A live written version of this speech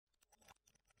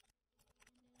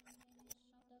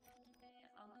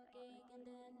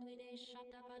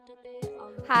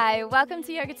Hi, welcome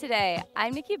to Yoga Today.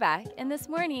 I'm NIKKI BECK, and this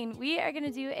morning we are going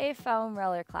to do a foam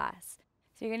roller class.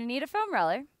 So you're going to need a foam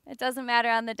roller. It doesn't matter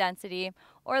on the density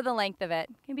or the length of it.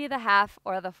 It can be the half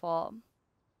or the full.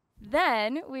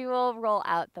 Then we will roll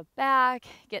out the back,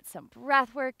 get some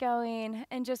breath work going,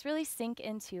 and just really sink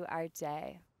into our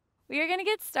day. We are going to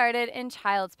get started in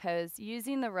child's pose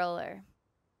using the roller.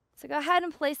 So go ahead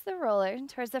and place the roller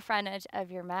towards the front edge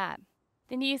of your mat.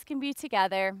 The knees can be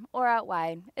together or out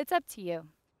wide. It's up to you.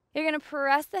 You're going to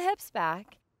press the hips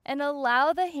back and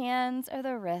allow the hands or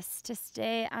the wrists to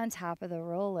stay on top of the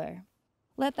roller.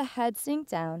 Let the head sink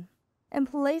down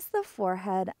and place the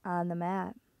forehead on the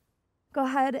mat. Go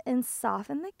ahead and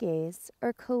soften the gaze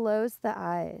or close the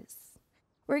eyes.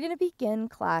 We're going to begin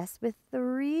class with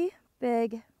 3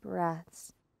 big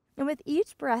breaths. And with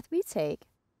each breath we take,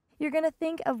 you're going to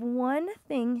think of one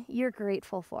thing you're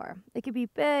grateful for. It could be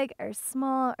big or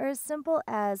small or as simple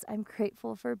as I'm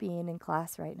grateful for being in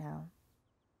class right now.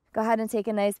 Go ahead and take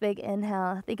a nice big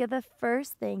inhale. Think of the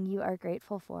first thing you are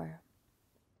grateful for.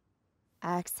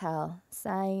 Exhale,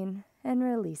 sighing and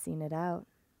releasing it out.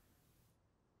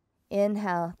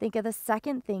 Inhale, think of the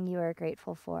second thing you are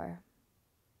grateful for.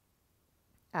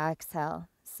 Exhale,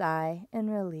 sigh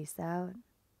and release out.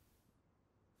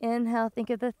 Inhale,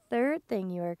 think of the third thing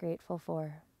you are grateful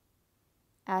for.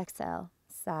 Exhale,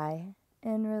 sigh,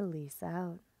 and release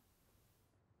out.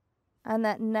 On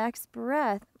that next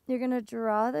breath, you're going to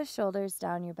draw the shoulders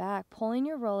down your back, pulling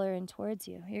your roller in towards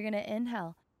you. You're going to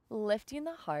inhale, lifting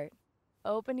the heart,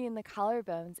 opening the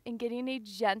collarbones, and getting a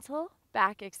gentle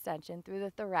back extension through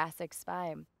the thoracic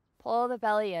spine. Pull the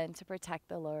belly in to protect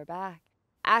the lower back.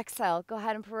 Exhale, go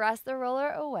ahead and press the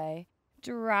roller away,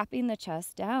 dropping the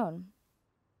chest down.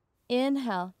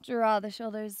 Inhale, draw the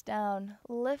shoulders down,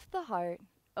 lift the heart,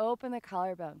 open the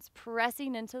collarbones,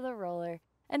 pressing into the roller,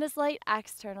 and a slight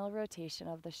external rotation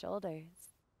of the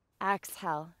shoulders.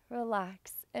 Exhale,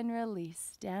 relax and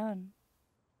release down.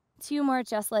 2 more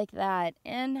just like that.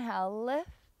 Inhale, lift.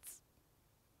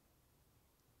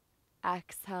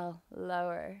 Exhale,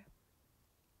 lower.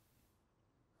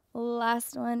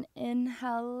 Last one,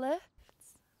 inhale, lift.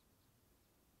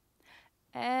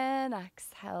 And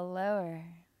exhale, lower.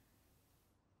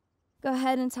 Go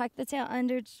ahead and tuck the tail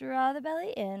under, draw the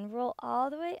belly in, roll all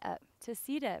the way up to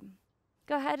seated.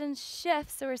 Go ahead and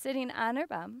shift so we're sitting on our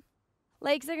bum.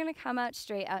 Legs are going to come out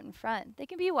straight out in front. They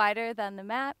can be wider than the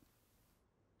mat.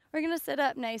 We're going to sit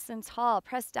up nice and tall.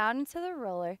 Press down into the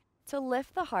roller to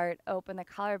lift the heart, open the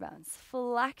collarbones.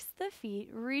 Flex the feet,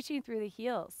 reaching through the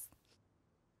heels.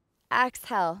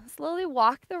 Exhale, slowly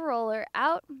walk the roller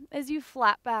out as you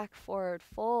flat back forward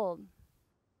fold.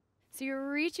 So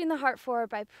you're reaching the heart forward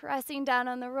by pressing down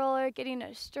on the roller, getting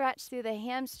a stretch through the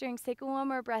hamstrings. Take one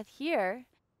more breath here.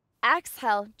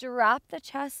 Exhale, drop the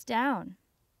chest down.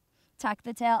 Tuck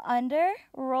the tail under,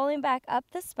 rolling back up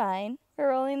the spine,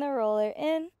 rolling the roller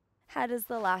in. Head is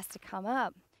the last to come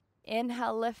up.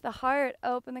 Inhale, lift the heart,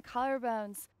 open the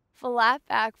collarbones. Flat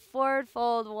back, forward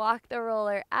fold, walk the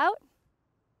roller out.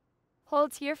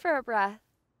 Hold here for a breath.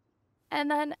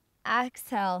 And then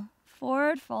exhale.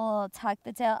 Forward fold, tuck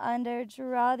the tail under,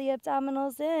 draw the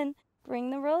abdominals in,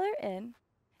 bring the roller in,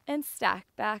 and stack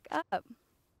back up.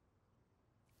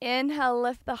 Inhale,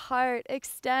 lift the heart,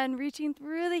 extend, reaching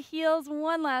through the heels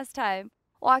one last time.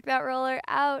 Walk that roller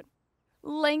out,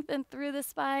 lengthen through the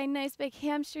spine, nice big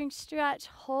hamstring stretch,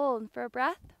 hold for a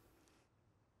breath.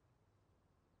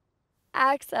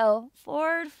 Exhale,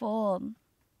 forward fold.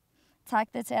 Tuck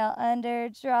the tail under,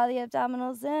 draw the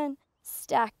abdominals in,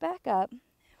 stack back up.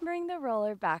 Bring the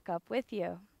roller back up with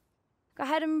you. Go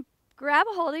ahead and grab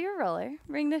a hold of your roller.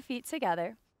 Bring the feet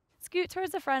together. Scoot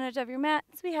towards the front edge of your mat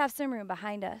so we have some room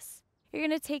behind us. You're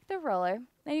going to take the roller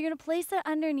and you're going to place it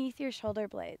underneath your shoulder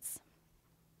blades.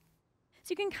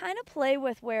 So you can kind of play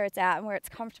with where it's at and where it's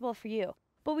comfortable for you.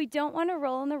 But we don't want to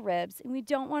roll in the ribs and we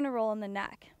don't want to roll in the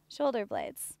neck. Shoulder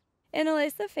blades.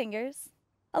 Interlace the fingers.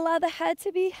 Allow the head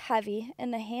to be heavy in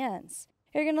the hands.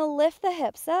 You're going to lift the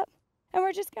hips up. And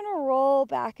we're just going to roll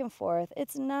back and forth.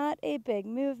 It's not a big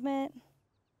movement.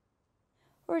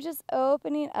 We're just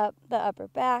opening up the upper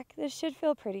back. This should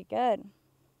feel pretty good.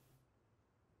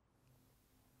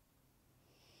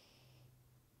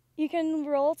 You can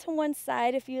roll to one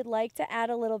side if you'd like to add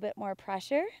a little bit more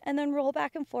pressure, and then roll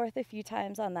back and forth a few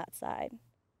times on that side.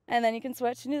 And then you can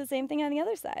switch and do the same thing on the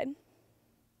other side.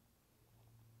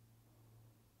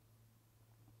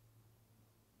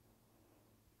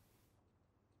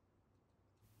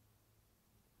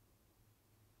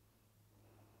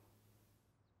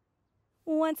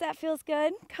 Once that feels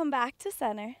good, come back to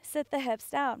center. Sit the hips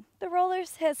down. The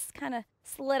rollers has kind of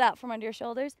slid out from under your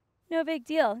shoulders. No big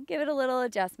deal. Give it a little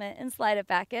adjustment and slide it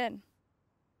back in.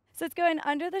 So it's going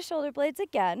under the shoulder blades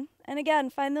again. And again,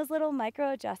 find those little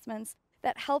micro adjustments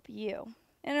that help you.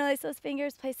 Interlace those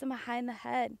fingers, place them behind the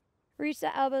head. Reach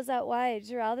the elbows out wide,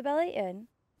 draw the belly in.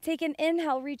 Take an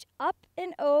inhale, reach up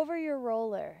and over your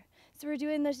roller. So we're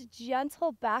doing this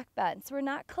gentle back bend. So we're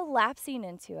not collapsing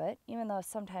into it, even though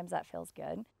sometimes that feels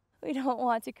good. We don't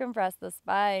want to compress the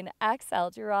spine. Exhale,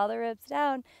 draw the ribs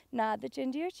down, nod the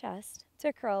chin to your chest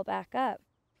to curl back up.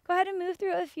 Go ahead and move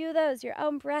through a few of those, your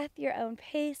own breath, your own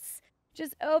pace.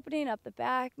 Just opening up the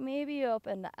back. Maybe you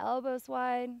open the elbows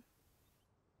wide.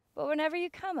 But whenever you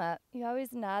come up, you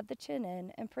always nod the chin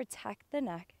in and protect the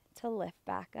neck to lift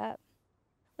back up.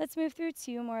 Let's move through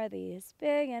 2 more of these.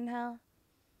 Big inhale.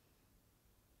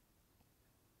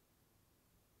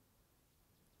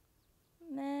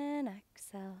 And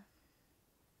exhale.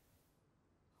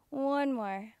 1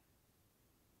 more.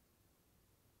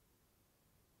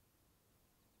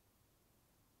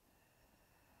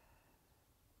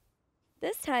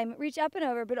 This time, reach up and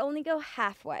over, but only go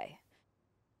halfway.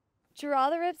 Draw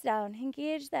the ribs down,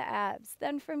 engage the abs.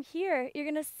 Then from here, you're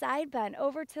going to side bend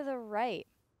over to the right,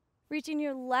 reaching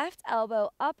your left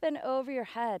elbow up and over your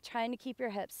head, trying to keep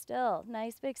your hips still.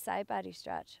 Nice big side body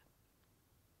stretch.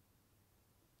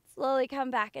 Slowly come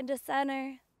back into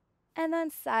center, and then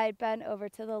side bend over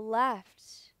to the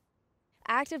left,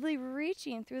 actively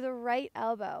reaching through the right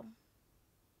elbow.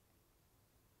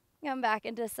 Come back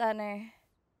into center,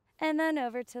 and then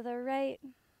over to the right.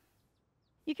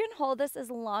 You can hold this as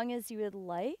long as you would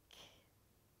like.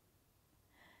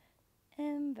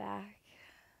 And back.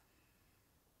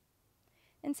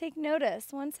 And take notice,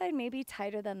 one side may be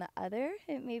tighter than the other.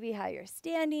 It may be how you're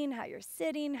standing, how you're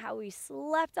sitting, how we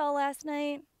slept all last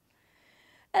night.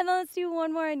 And then let's do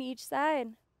 1 more on each side.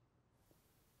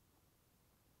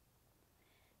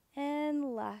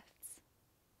 And left.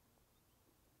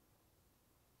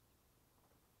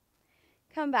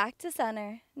 Come back to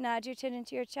center, nod your chin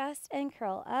into your chest, and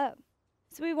curl up.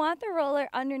 So we want the roller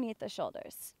underneath the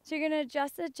shoulders. So you're going to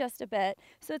adjust it just a bit,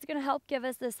 so it's going to help give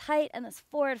us this height and this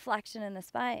forward flexion in the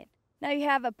spine. Now you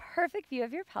have a perfect view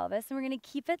of your pelvis, and we're going to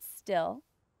keep it still.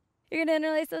 You're going to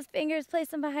interlace those fingers, place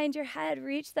them behind your head,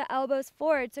 reach the elbows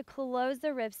forward to close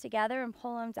the ribs together and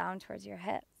pull them down towards your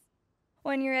hips.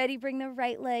 When you're ready, bring the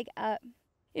right leg up.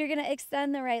 You're going to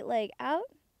extend the right leg out,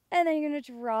 and then you're going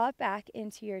to draw it back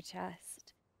into your chest.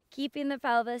 Keeping the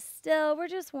pelvis still, we're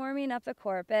just warming up the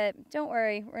core a bit. Don't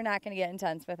worry, we're not going to get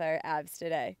intense with our abs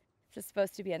today. This is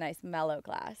supposed to be a nice mellow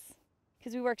class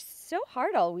because we worked so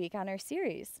hard all week on our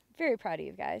series. Very proud of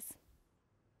you guys.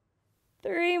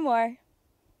 3 more.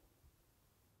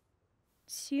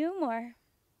 2 more.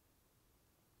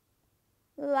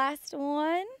 Last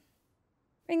one.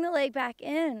 Bring the leg back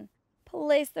in.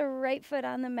 Place the right foot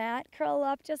on the mat. Curl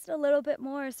up just a little bit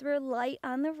more so we're light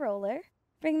on the roller.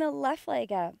 Bring the left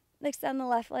leg up. Extend the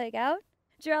left leg out.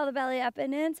 Draw the belly up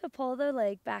and in to pull the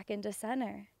leg back into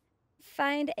center.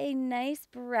 Find a nice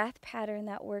breath pattern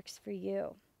that works for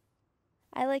you.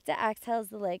 I like to exhale as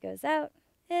the leg goes out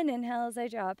and inhale as I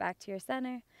draw it back to your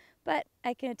center. But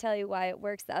I can tell you why it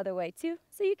works the other way too,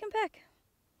 so you can pick.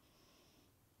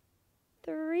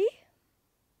 3,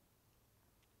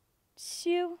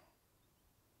 2,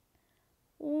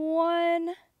 1.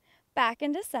 Back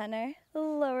into center,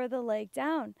 lower the leg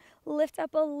down. Lift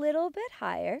up a little bit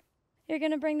higher. You're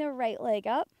going to bring the right leg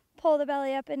up, pull the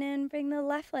belly up and in, bring the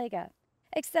left leg up.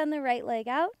 Extend the right leg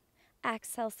out,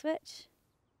 exhale, switch.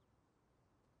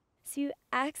 So you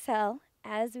exhale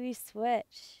as we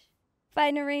switch.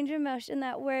 Find a range of motion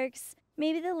that works.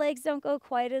 Maybe the legs don't go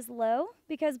quite as low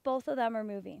because both of them are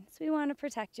moving. So we want to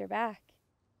protect your back.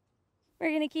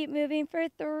 We're going to keep moving for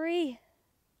 3,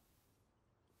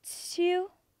 2,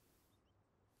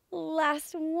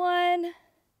 last one.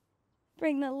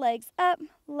 Bring the legs up,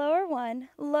 lower one,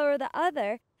 lower the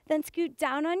other, then scoot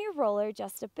down on your roller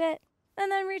just a bit, and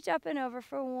then reach up and over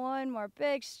for 1 more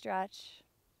big stretch.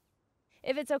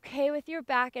 If it's okay with your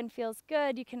back and feels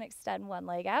good, you can extend one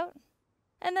leg out,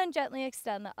 and then gently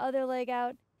extend the other leg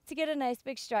out to get a nice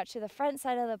big stretch to the front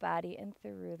side of the body and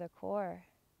through the core.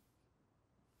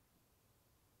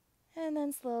 And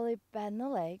then slowly bend the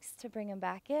legs to bring them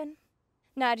back in.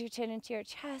 Nod your chin into your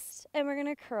chest, and we're going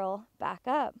to curl back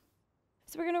up.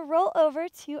 So we're going to roll over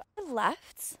to our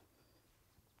left.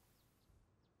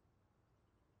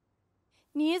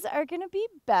 Knees are going to be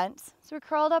bent, so we're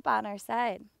curled up on our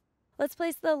side. Let's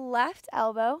place the left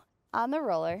elbow on the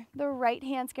roller. The right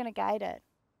hand's going to guide it.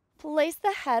 Place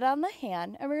the head on the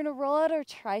hand, and we're going to roll out our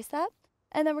tricep,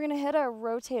 and then we're going to hit our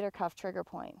rotator cuff trigger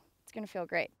point. It's going to feel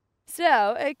great.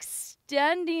 So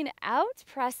extending out,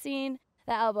 pressing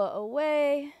the elbow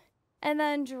away, And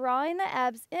then drawing the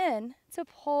abs in to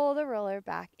pull the roller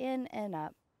back in and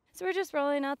up. So we're just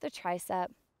rolling out the tricep.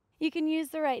 You can use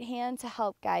the right hand to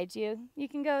help guide you. You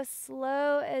can go as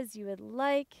slow as you would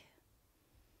like.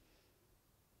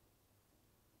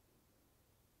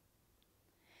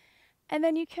 And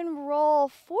then you can roll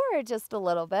forward just a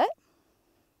little bit.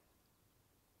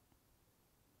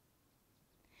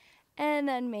 And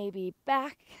then maybe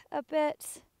back a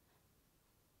bit.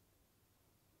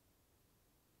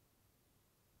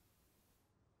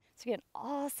 So get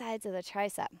all sides of the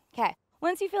tricep. Okay,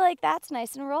 once you feel like that's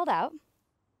nice and rolled out,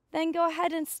 then go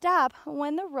ahead and stop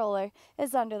when the roller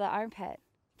is under the armpit.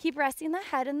 Keep resting the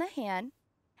head in the hand,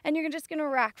 and you're just gonna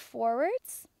rock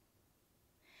forwards,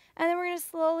 and then we're gonna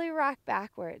slowly rock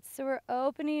backwards. So we're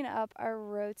opening up our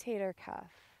rotator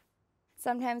cuff.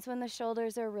 Sometimes when the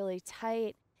shoulders are really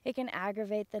tight, it can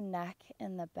aggravate the neck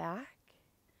and the back.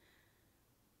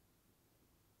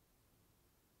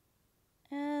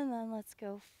 And then let's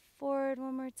go forward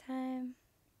one more time.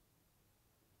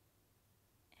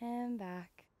 And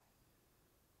back.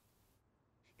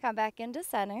 Come back into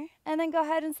center. And then go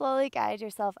ahead and slowly guide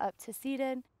yourself up to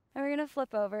seated. And we're going to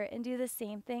flip over and do the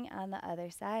same thing on the other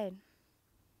side.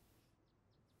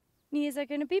 Knees are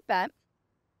going to be bent.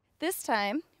 This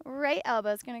time, right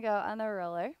elbow is going to go on the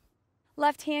roller.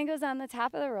 Left hand goes on the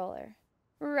top of the roller.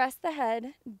 Rest the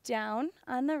head down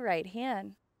on the right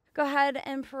hand. Go ahead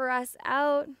and press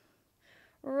out,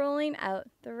 rolling out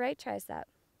the right tricep.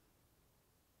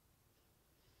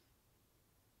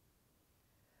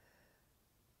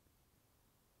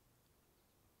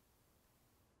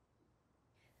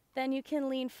 Then you can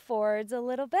lean forwards a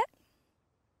little bit.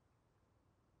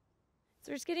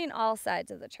 So we're just getting all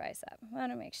sides of the tricep. I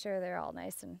want to make sure they're all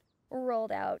nice and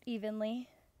rolled out evenly.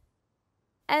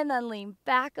 And then lean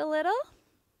back a little.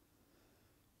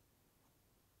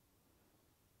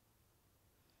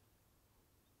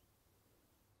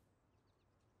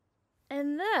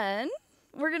 And then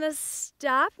we're going to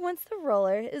stop once the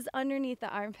roller is underneath the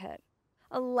armpit.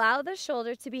 Allow the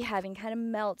shoulder to be heavy, kind of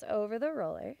melt over the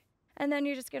roller. And then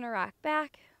you're just going to rock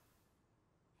back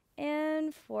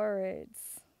and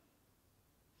forwards.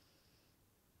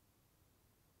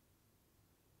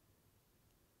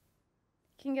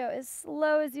 You can go as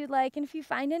slow as you'd like. And if you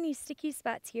find any sticky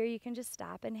spots here, you can just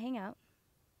stop and hang out.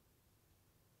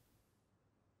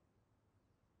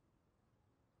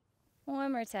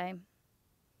 One more time.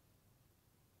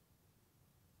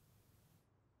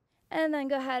 And then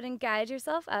go ahead and guide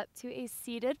yourself up to a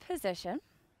seated position.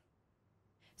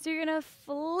 So you're going to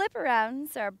flip around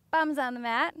so our bum's on the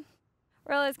mat.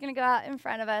 Roller's going to go out in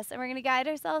front of us, and we're going to guide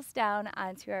ourselves down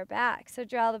onto our back. So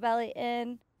draw the belly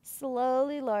in,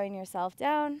 slowly lowering yourself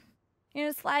down. You're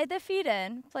going to slide the feet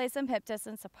in, place them hip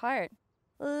distance apart.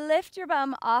 Lift your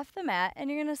bum off the mat, and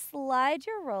you're going to slide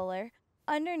your roller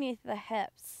underneath the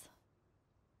hips.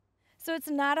 So it's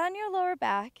not on your lower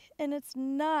back, and it's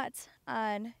not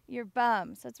on your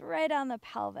bum. So it's right on the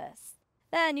pelvis.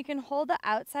 Then you can hold the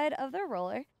outside of the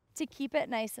roller to keep it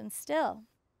nice and still.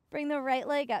 Bring the right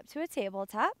leg up to a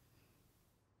tabletop.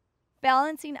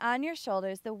 Balancing on your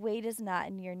shoulders, the weight is not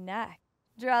in your neck.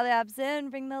 Draw the abs in,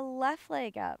 bring the left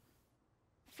leg up.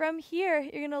 From here,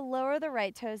 you're going to lower the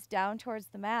right toes down towards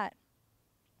the mat.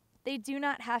 They do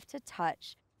not have to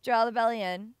touch. Draw the belly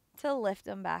in to lift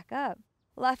them back up.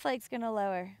 Left leg's going to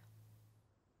lower.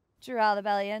 Draw the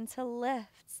belly in to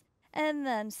lift, and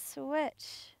then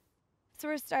switch. So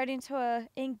we're starting to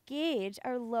engage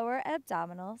our lower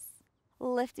abdominals,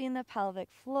 lifting the pelvic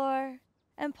floor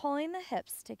and pulling the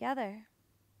hips together.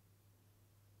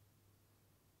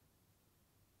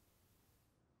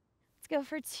 Let's go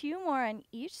for 2 more on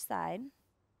each side.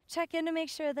 Check in to make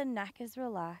sure the neck is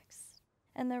relaxed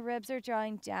and the ribs are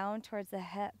drawing down towards the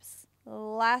hips.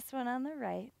 Last one on the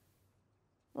right.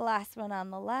 Last one on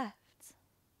the left.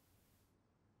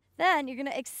 Then you're going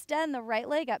to extend the right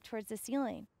leg up towards the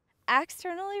ceiling.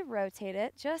 Externally rotate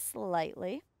it just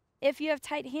slightly. If you have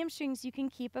tight hamstrings, you can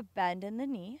keep a bend in the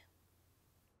knee.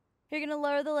 You're going to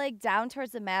lower the leg down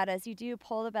towards the mat as you do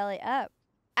pull the belly up.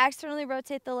 Externally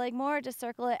rotate the leg more to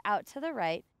circle it out to the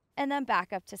right and then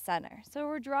back up to center. So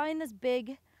we're drawing this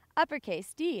big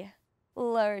uppercase D.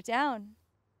 Lower it down.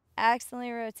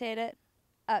 Externally rotate it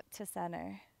up to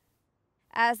center.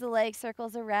 As the leg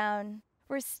circles around,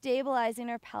 we're stabilizing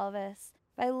our pelvis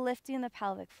by lifting the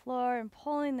pelvic floor and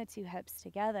pulling the 2 hips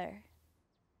together.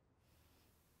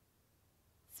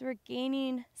 So we're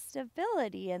gaining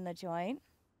stability in the joint,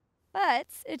 but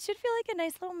it should feel like a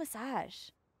nice little massage.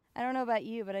 I don't know about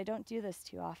you, but I don't do this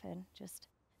too often. Just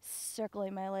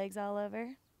circling my legs all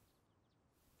over.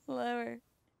 Lower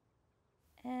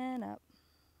and up.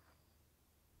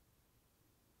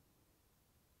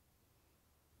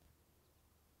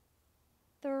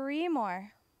 3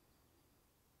 more.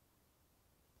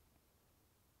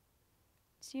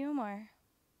 2 more.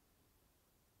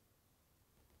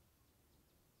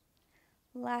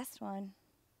 Last one.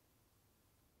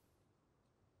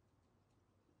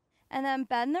 And then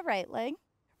bend the right leg.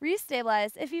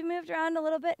 Restabilize. If you moved around a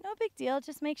little bit, no big deal.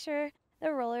 Just make sure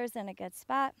the roller is in a good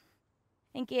spot.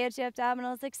 Engage the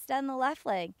abdominals. Extend the left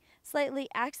leg. Slightly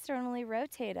externally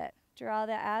rotate it. Draw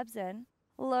the abs in.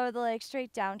 Lower the leg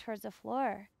straight down towards the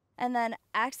floor. And then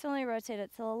externally rotate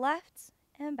it to the left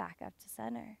and back up to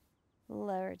center.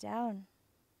 Lower down.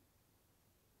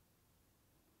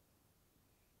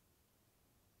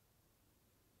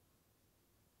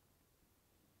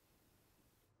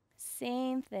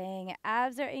 Same thing.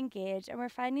 Abs are engaged, and we're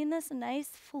finding this nice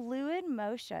fluid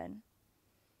motion.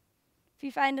 If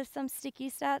you find some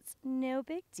sticky spots, no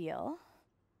big deal.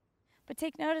 But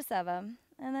take notice of them,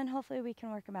 and then hopefully we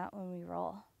can work them out when we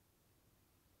roll.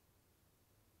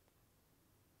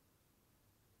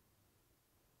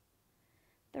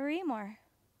 Three more.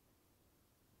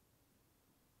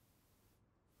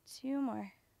 2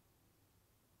 more.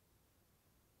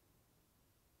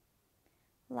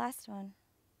 Last one.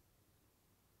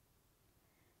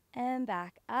 And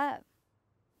back up.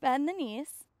 Bend the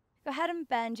knees. Go ahead and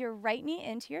bend your right knee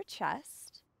into your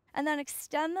chest, and then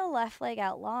extend the left leg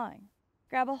out long.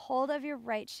 Grab a hold of your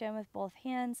right shin with both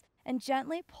hands and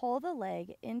gently pull the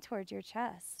leg in towards your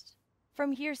chest.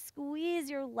 From here, squeeze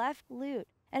your left glute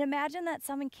and imagine that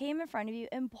someone came in front of you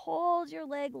and pulled your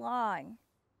leg long.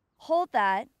 Hold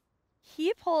that.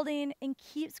 Keep holding and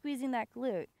keep squeezing that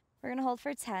glute. We're going to hold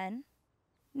for 10,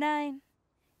 9,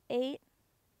 8,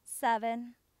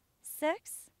 7,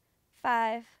 6,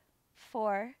 5,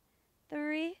 4,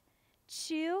 3,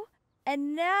 2,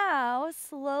 and now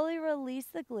slowly release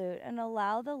the glute and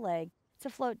allow the leg to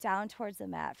float down towards the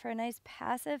mat for a nice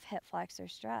passive hip flexor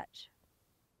stretch.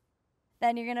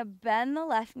 Then you're going to bend the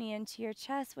left knee into your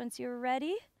chest. Once you're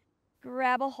ready,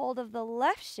 grab a hold of the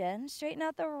left shin, straighten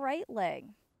out the right leg.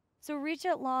 So reach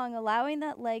it long, allowing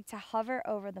that leg to hover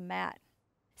over the mat.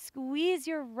 Squeeze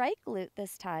your right glute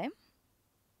this time.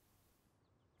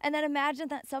 And then imagine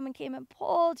that someone came and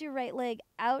pulled your right leg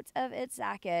out of its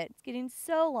socket. It's getting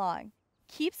so long.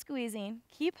 Keep squeezing,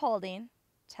 keep holding.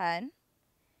 10,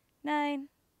 9,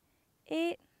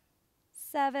 8,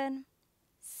 7,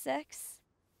 6,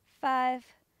 5,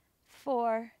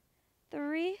 4,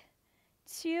 3,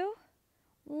 2,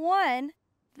 1.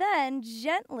 Then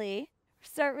gently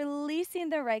start releasing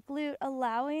the right glute,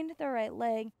 allowing the right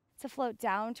leg to float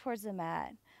down towards the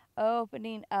mat,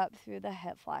 opening up through the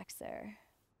hip flexor.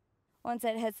 Once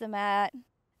it hits the mat,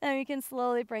 then we can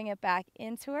slowly bring it back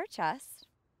into our chest.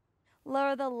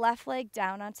 Lower the left leg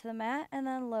down onto the mat and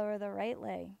then lower the right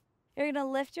leg. You're going to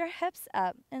lift your hips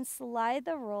up and slide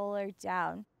the roller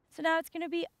down. So now it's going to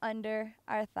be under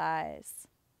our thighs.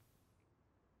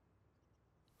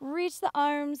 Reach the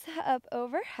arms up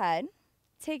overhead.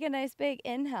 Take a nice big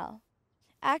inhale.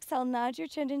 Exhale, nudge your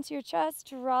chin into your chest,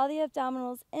 draw the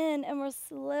abdominals in, and we'll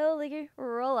slowly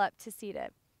roll up to seated.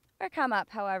 Or come up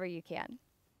however you can.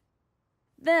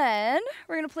 Then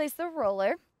we're going to place the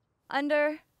roller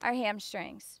under our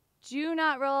hamstrings. Do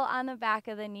not roll on the back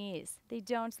of the knees. They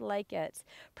don't like it.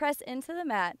 Press into the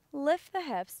mat, lift the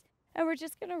hips, and we're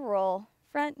just going to roll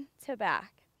front to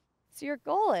back. So your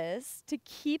goal is to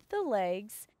keep the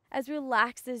legs as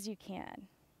relaxed as you can.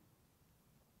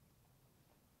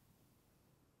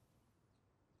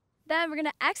 Then we're going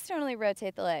to externally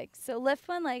rotate the legs. So lift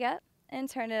one leg up and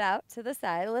turn it out to the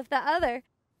side. Lift the other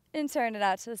and turn it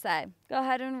out to the side. Go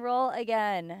ahead and roll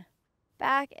again.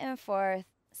 Back and forth.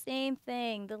 Same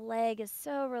thing. The leg is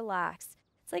so relaxed.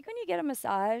 It's like when you get a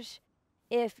massage.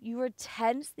 If you were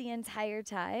tense the entire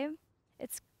time,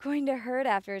 it's going to hurt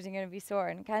afterwards and you're going to be sore,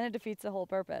 and kind of defeats the whole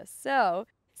purpose. So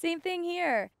same thing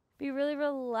here. Be really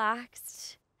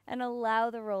relaxed and allow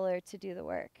the roller to do the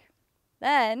work.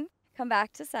 Then come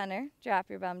back to center. Drop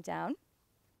your bum down.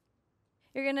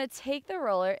 You're going to take the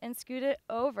roller and scoot it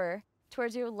over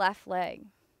towards your left leg.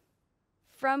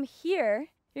 From here,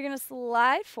 you're going to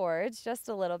slide forwards just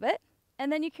a little bit, and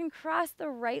then you can cross the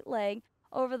right leg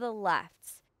over the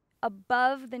left,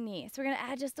 above the knee. So we're going to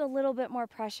add just a little bit more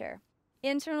pressure.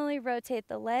 Internally rotate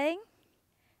the leg,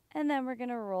 and then we're going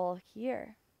to roll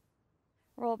here.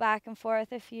 Roll back and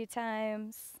forth a few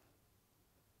times.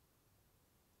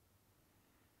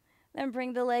 Then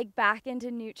bring the leg back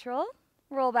into neutral.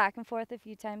 Roll back and forth a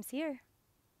few times here.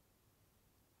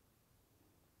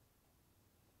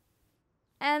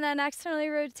 And then externally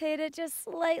rotate it just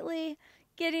slightly,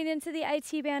 getting into the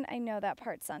IT band. I know that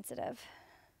part's sensitive.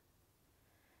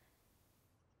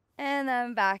 And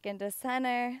then back into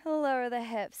center. Lower the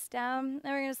hips down.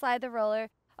 Then we're going to slide the roller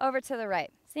over to the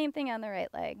right. Same thing on the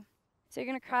right leg. So you're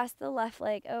going to cross the left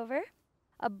leg over.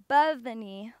 Above the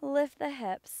knee, lift the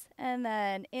hips, and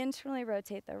then internally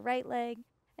rotate the right leg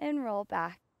and roll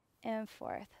back and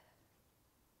forth.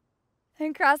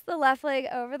 And cross the left leg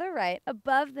over the right,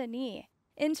 above the knee.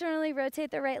 Internally rotate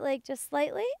the right leg just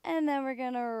slightly, and then we're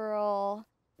going to roll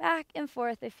back and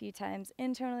forth a few times.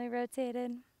 Internally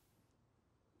rotated.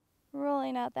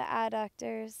 Rolling out the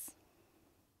adductors.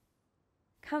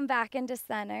 Come back into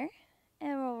center,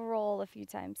 and we'll roll a few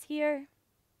times here.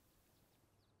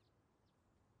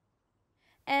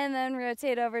 And then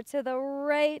rotate over to the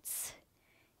right,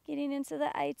 getting into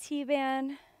the IT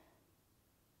band.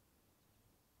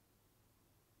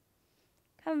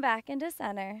 Come back into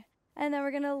center, and then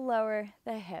we're going to lower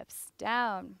the hips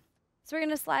down. So we're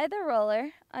going to slide the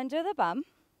roller under the bum,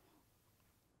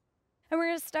 and we're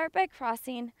going to start by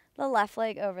crossing the left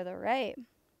leg over the right.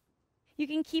 You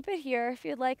can keep it here. If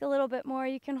you'd like a little bit more,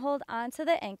 you can hold onto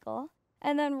the ankle,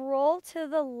 and then roll to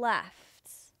the left.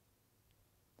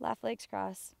 Left legs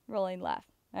cross, rolling left.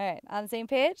 All right, on the same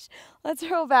page? Let's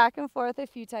roll back and forth a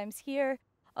few times here,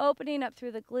 opening up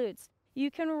through the glutes. You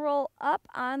can roll up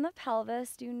on the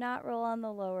pelvis. Do not roll on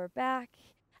the lower back.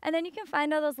 And then you can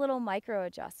find all those little micro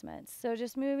adjustments. So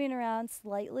just moving around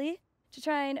slightly to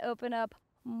try and open up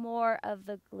more of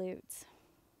the glutes.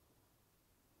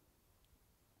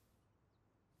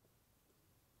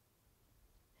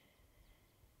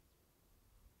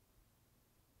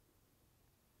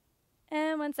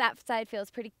 And once that side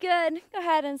feels pretty good, go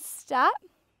ahead and stop.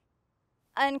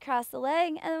 Uncross the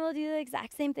leg, and then we'll do the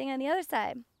exact same thing on the other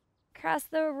side. Cross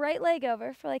the right leg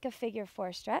over for like a figure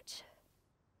 4 stretch.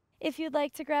 If you'd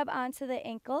like to grab onto the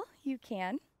ankle, you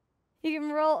can. You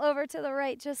can roll over to the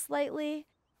right just slightly,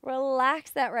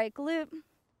 relax that right glute,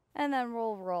 and then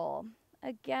roll.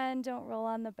 Again, don't roll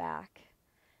on the back.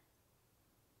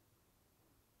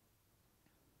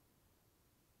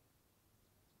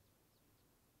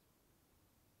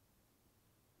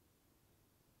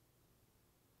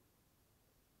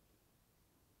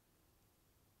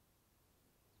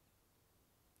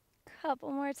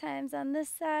 Couple more times on this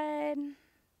side.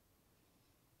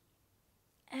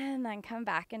 And then come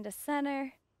back into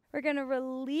center. We're going to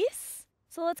release.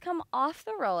 So let's come off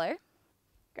the roller.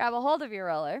 Grab a hold of your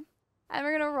roller. And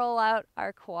we're going to roll out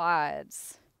our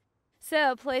quads.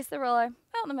 So place the roller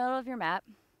out in the middle of your mat.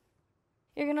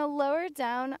 You're going to lower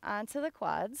down onto the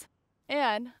quads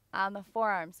and on the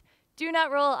forearms. Do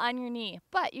not roll on your knee,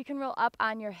 but you can roll up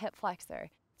on your hip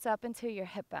flexor. So up into your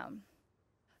hip bone.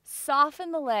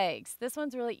 Soften the legs. This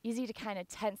one's really easy to kind of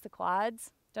tense the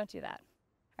quads. Don't do that.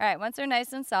 All right, once they're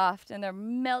nice and soft and they're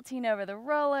melting over the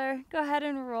roller, go ahead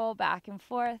and roll back and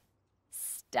forth,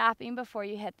 stopping before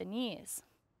you hit the knees.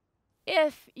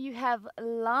 If you have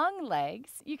long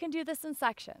legs, you can do this in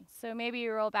sections. So maybe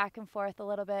you roll back and forth a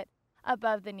little bit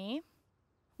above the knee.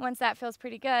 Once that feels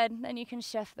pretty good, then you can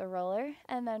shift the roller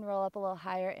and then roll up a little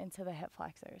higher into the hip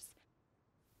flexors.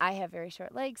 I have very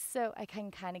short legs, so I can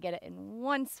kind of get it in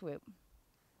one swoop.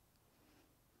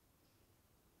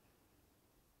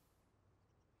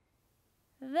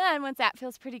 Then, once that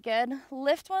feels pretty good,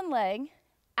 lift one leg,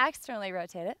 externally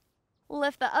rotate it.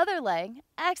 Lift the other leg,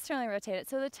 externally rotate it,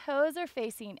 so the toes are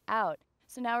facing out.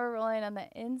 So now we're rolling on the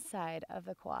inside of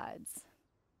the quads.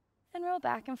 And roll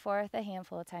back and forth a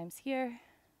handful of times here.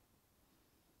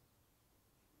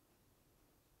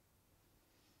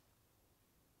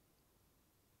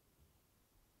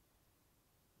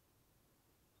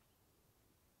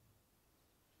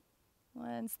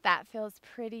 Once that feels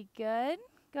pretty good,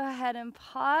 go ahead and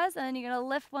pause, and then you're going to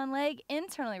lift one leg,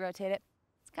 internally rotate it.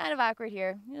 It's kind of awkward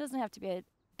here. It doesn't have to be a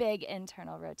big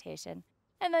internal rotation.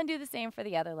 And then do the same for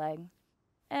the other leg.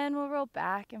 And we'll roll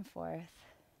back and forth.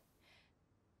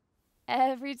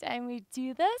 Every time we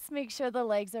do this, make sure the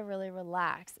legs are really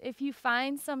relaxed. If you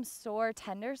find some sore,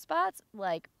 tender spots,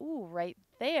 like, ooh, right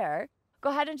there, go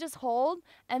ahead and just hold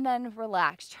and then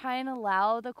relax. Try and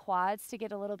allow the quads to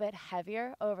get a little bit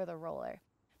heavier over the roller.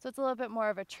 So it's a little bit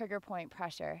more of a trigger point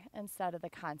pressure instead of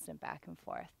the constant back and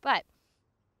forth. But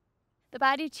the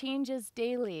body changes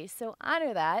daily, so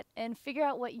honor that and figure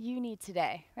out what you need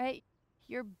today, right?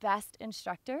 Your best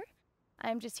instructor.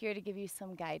 I'm just here to give you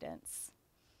some guidance.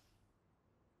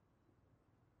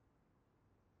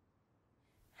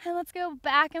 And let's go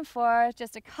back and forth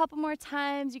just a couple more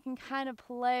times. You can kind of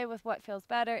play with what feels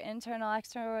better, internal,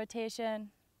 external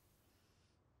rotation.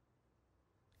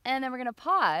 And then we're going to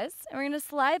pause, and we're going to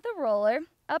slide the roller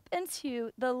up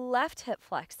into the left hip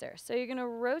flexor. So you're going to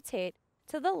rotate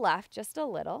to the left just a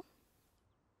little.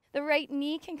 The right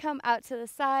knee can come out to the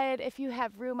side. If you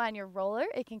have room on your roller,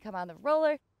 it can come on the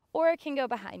roller, or it can go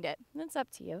behind it. It's up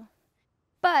to you.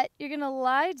 But you're going to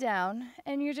lie down,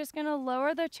 and you're just going to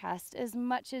lower the chest as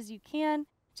much as you can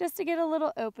just to get a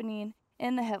little opening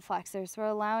in the hip flexors. We're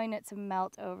allowing it to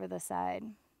melt over the side.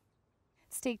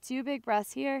 Let's take 2 big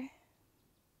breaths here.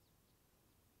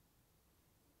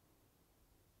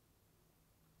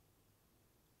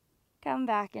 Come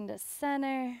back into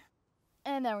center.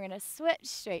 And then we're going to switch,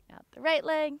 straighten out the right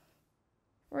leg.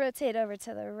 Rotate over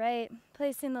to the right,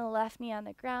 placing the left knee on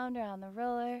the ground or on the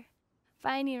roller.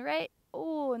 Finding right,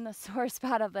 in the sore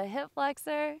spot of the hip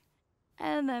flexor.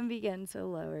 And then begin to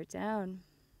lower down.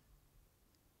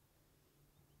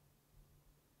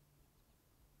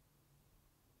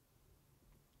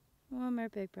 One more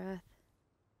big breath.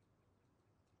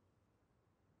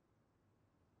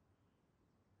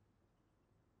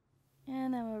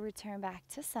 And then we'll return back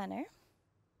to center.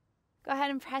 Go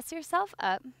ahead and press yourself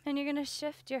up, and you're going to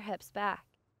shift your hips back.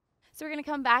 So we're going to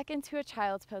come back into a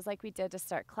child's pose like we did to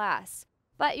start class.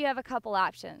 But you have a couple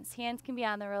options. Hands can be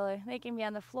on the roller, they can be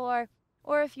on the floor,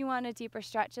 or if you want a deeper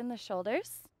stretch in the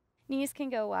shoulders, knees can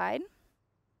go wide.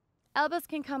 Elbows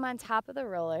can come on top of the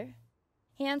roller.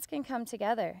 Hands can come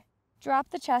together.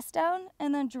 Drop the chest down,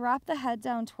 and then drop the head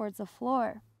down towards the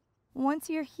floor.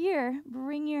 Once you're here,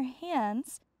 bring your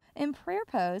hands in prayer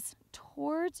pose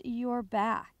towards your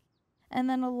back, and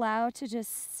then allow to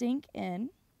just sink in.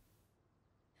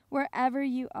 Wherever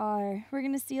you are, we're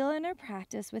going to seal in our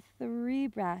practice with 3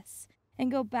 breaths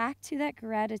and go back to that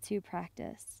gratitude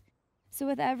practice. So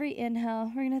with every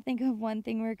inhale, we're going to think of one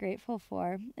thing we're grateful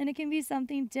for, and it can be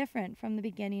something different from the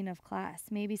beginning of class,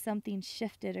 maybe something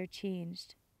shifted or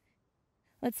changed.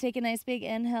 Let's take a nice big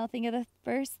inhale. Think of the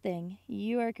first thing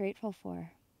you are grateful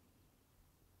for.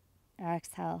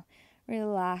 Exhale,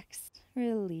 relax,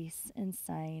 release, and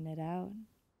sighing it out.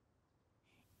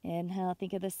 Inhale,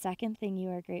 think of the second thing you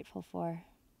are grateful for.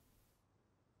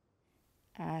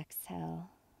 Exhale.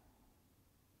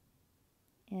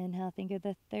 Inhale, think of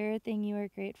the third thing you are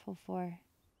grateful for.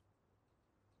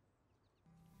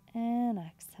 And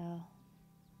exhale.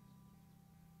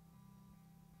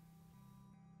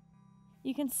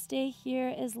 You can stay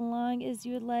here as long as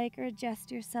you would like, or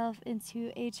adjust yourself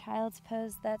into a child's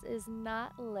pose that is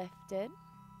not lifted.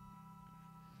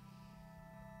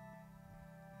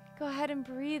 Go ahead and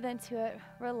breathe into it,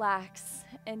 relax,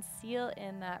 and seal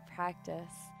in that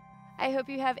practice. I hope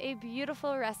you have a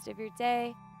beautiful rest of your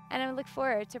day, and I look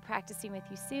forward to practicing with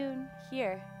you soon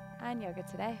here on Yoga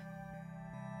Today.